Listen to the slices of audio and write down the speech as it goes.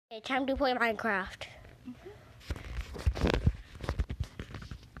Okay, time to play Minecraft.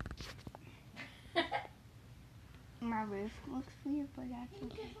 My roof looks weird, but that's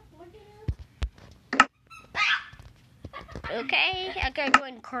okay. Okay, I gotta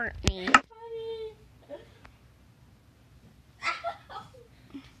join Courtney.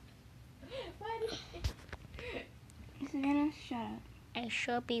 Savannah, shut up. I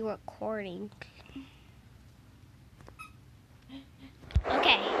should be recording.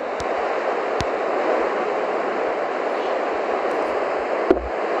 Okay.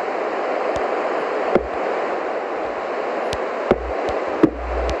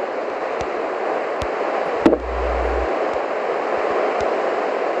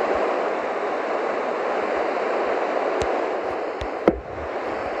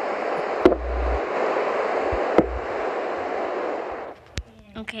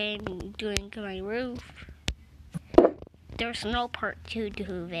 Okay, I'm doing my roof. There's no part 2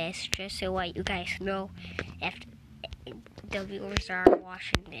 to this, just so what you guys know if the viewers are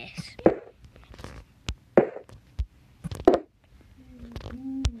watching this.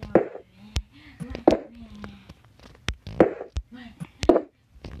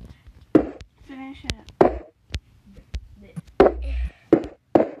 Savannah, shut up.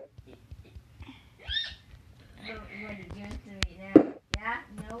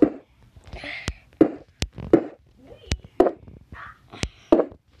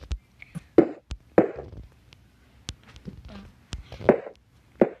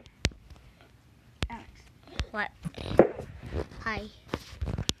 What? Hi.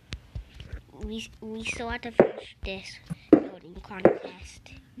 We still have to finish this building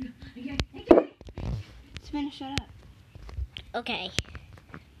contest. Savannah, shut up. Okay.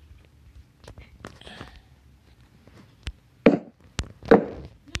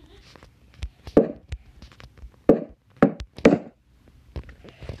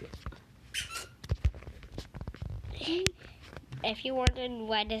 If you're wondering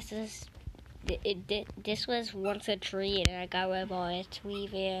why this is, this was once a tree and I got rid of all its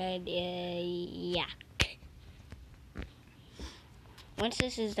weave and yeah. Once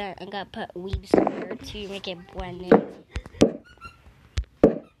this is done, I'm gonna put weeds here to make it blend in.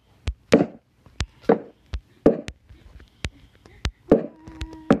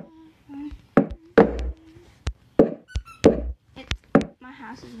 My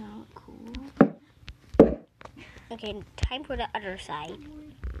house is gonna look cool. Okay, time for the other side.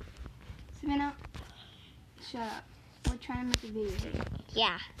 Savannah, shut up. We're trying to make a video here.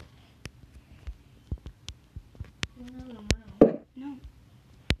 Yeah. No.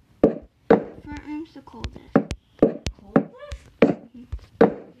 Front room's the coldest.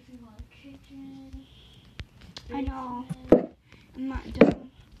 I know. I'm not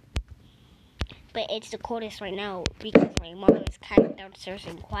done. But it's the coldest right now because my mom is kind of downstairs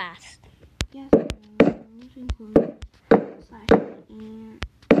in class. Yes, rooms include /aunt.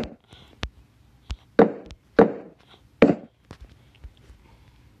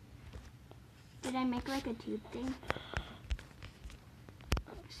 Did I make like a tube thing?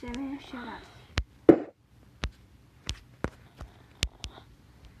 Savannah, shut up.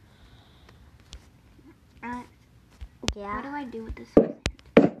 Alex, what do I do with this sand?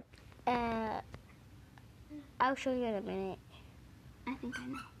 I'll show you in a minute. I think I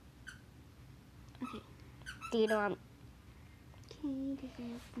know. Okay. Do you know I'm... I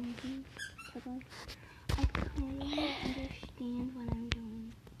clearly understand what I'm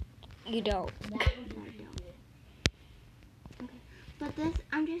doing. You don't. No, I don't. Okay. But this,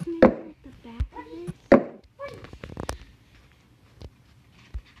 I'm just making like the back of this.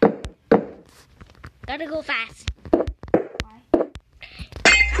 Gotta go fast. Why?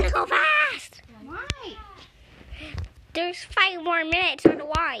 Gotta go fast! Why? There's 5 more minutes on the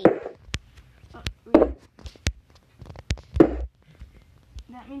wine. Oh, really?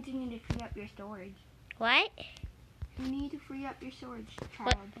 That means you need to free up your storage. What? You need to free up your storage,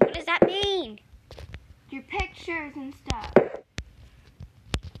 What, child. what does that mean? Your pictures and stuff.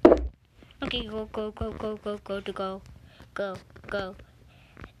 Okay, go.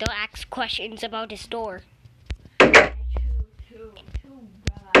 Don't ask questions about the store.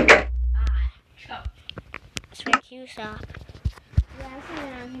 Switch, you stop. Yeah,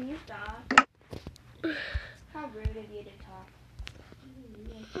 Savannah, can you stop? How rude of you to talk.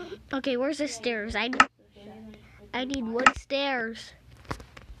 Okay, where's the stairs? I need wood stairs.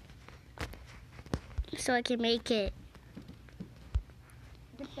 So I can make it.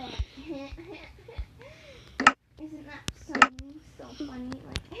 Isn't that so funny?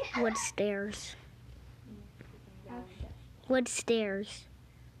 Like Wood stairs. Wood stairs.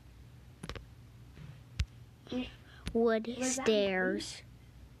 Wood stairs.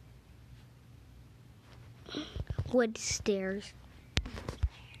 Wood stairs.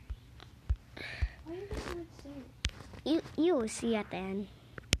 Why are you doing wood stairs? You will see at the end.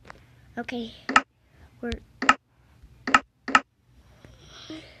 Okay. We're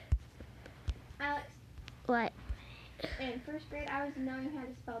Alex, what? in first grade, I was knowing how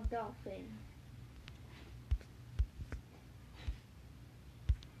to spell dolphin.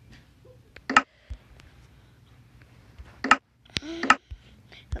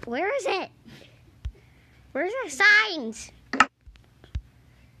 Where is it? Where's the signs?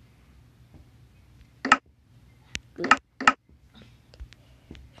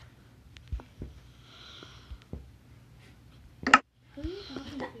 Who are you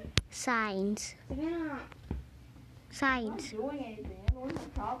talking to? Signs. Savannah, Signs. doing anything. I'm only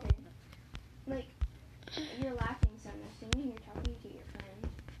talking. like, you're laughing, so I'm assuming you're talking to your friend.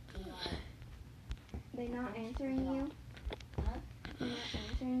 They're not answering you? Huh? They're not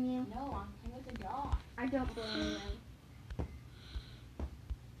answering you? No, I'm playing with a dog. I don't blame them.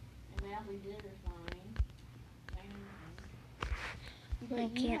 And now we did are fine. But I you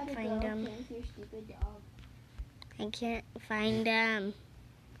can't had to find go them. play with your stupid dog. I can't find them.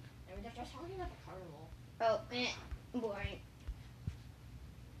 And we're just talking about the carnival. Oh, boring.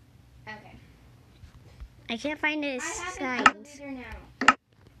 Okay. I can't find the I have an signs. elevator now.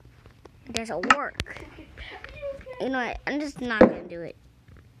 It doesn't work. You know what? I'm just not gonna do it.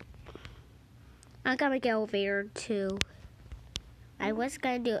 I'm gonna make an elevator too. I was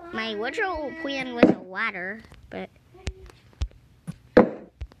gonna do it. My original plan was a ladder, but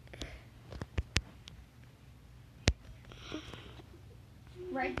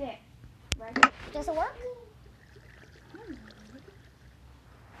Right there. Right there. does it work?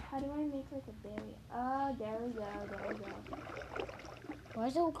 How do I make like a barrier? Oh, there we go. There we go. Why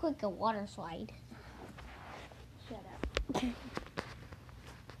does it look like a water slide? Shut up.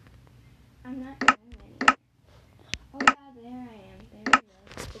 I'm not doing any. Oh yeah, there I am. There we go.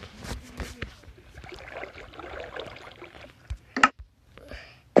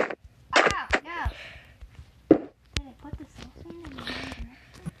 Ow, no. Did I put the saucer in the wrong direction?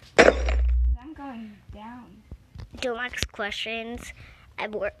 'Cause I'm going down. Don't ask questions.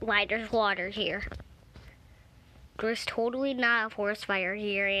 Why there's water here? There's totally not a forest fire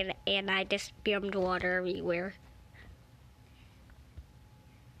here, and I just spilled water everywhere.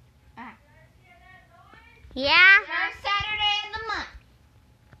 Ah. Yeah? First Saturday of the month.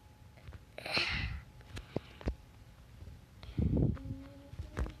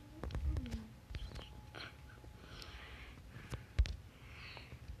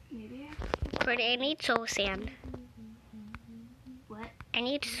 Maybe But I need soul sand. What? I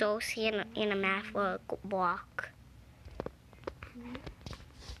need soul sand in a math block.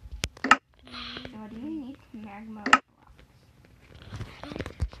 What do you need? Magma blocks.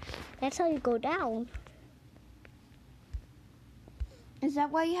 That's how you go down. Is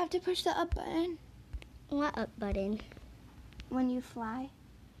that why you have to push the up button What up button? when you fly?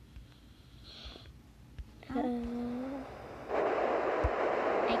 I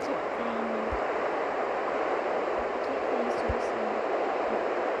can't find it. Can't find soul sand.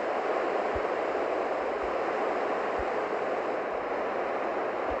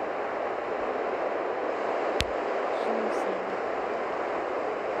 Soul sand.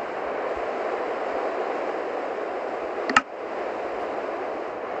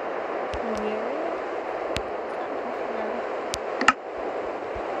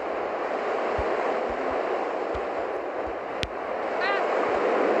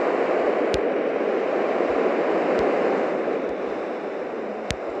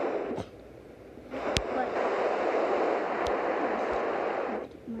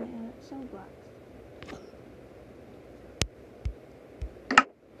 My soul blocks.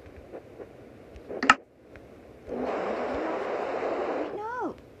 Wait,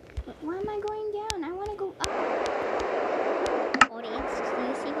 no. Why am I going down? I want to go up. Audience, do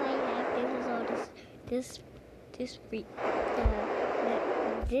you see what I have? This is all this free,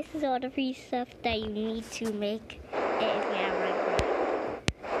 this is all the free stuff that you need to make it in Minecraft.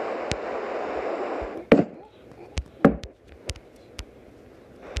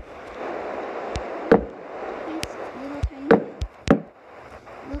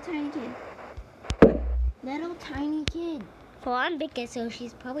 Little tiny kid. Little tiny kid. Well, I'm bigger, so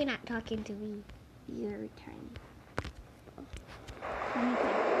she's probably not talking to me. You're tiny. Tiny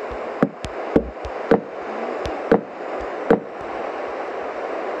kid.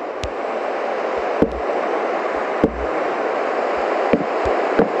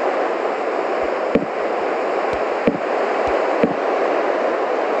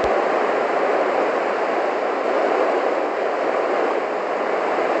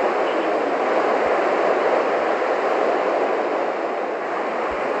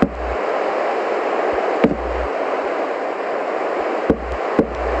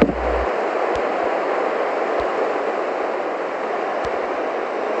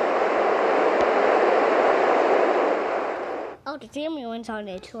 the ambulance on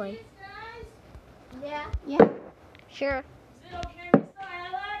its way. Yeah. Yeah. Sure. Is it okay, Mr.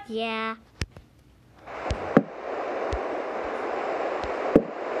 Alex? Yeah.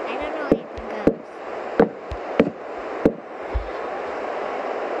 I don't know how it goes.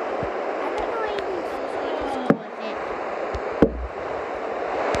 I don't know how it goes, so I just go with it.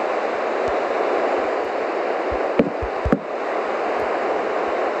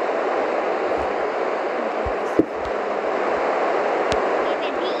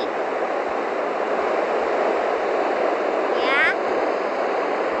 Even me. Yeah?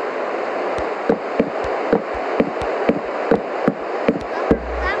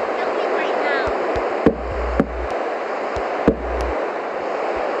 Come kill me right now.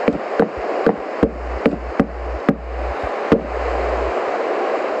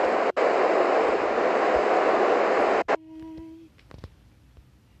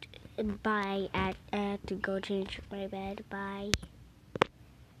 Bye. I have to go change my bed. Bye.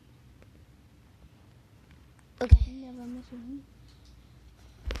 Okay. Never miss one.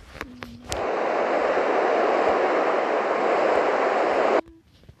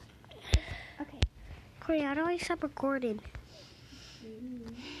 Okay. Corey, how do I stop recording?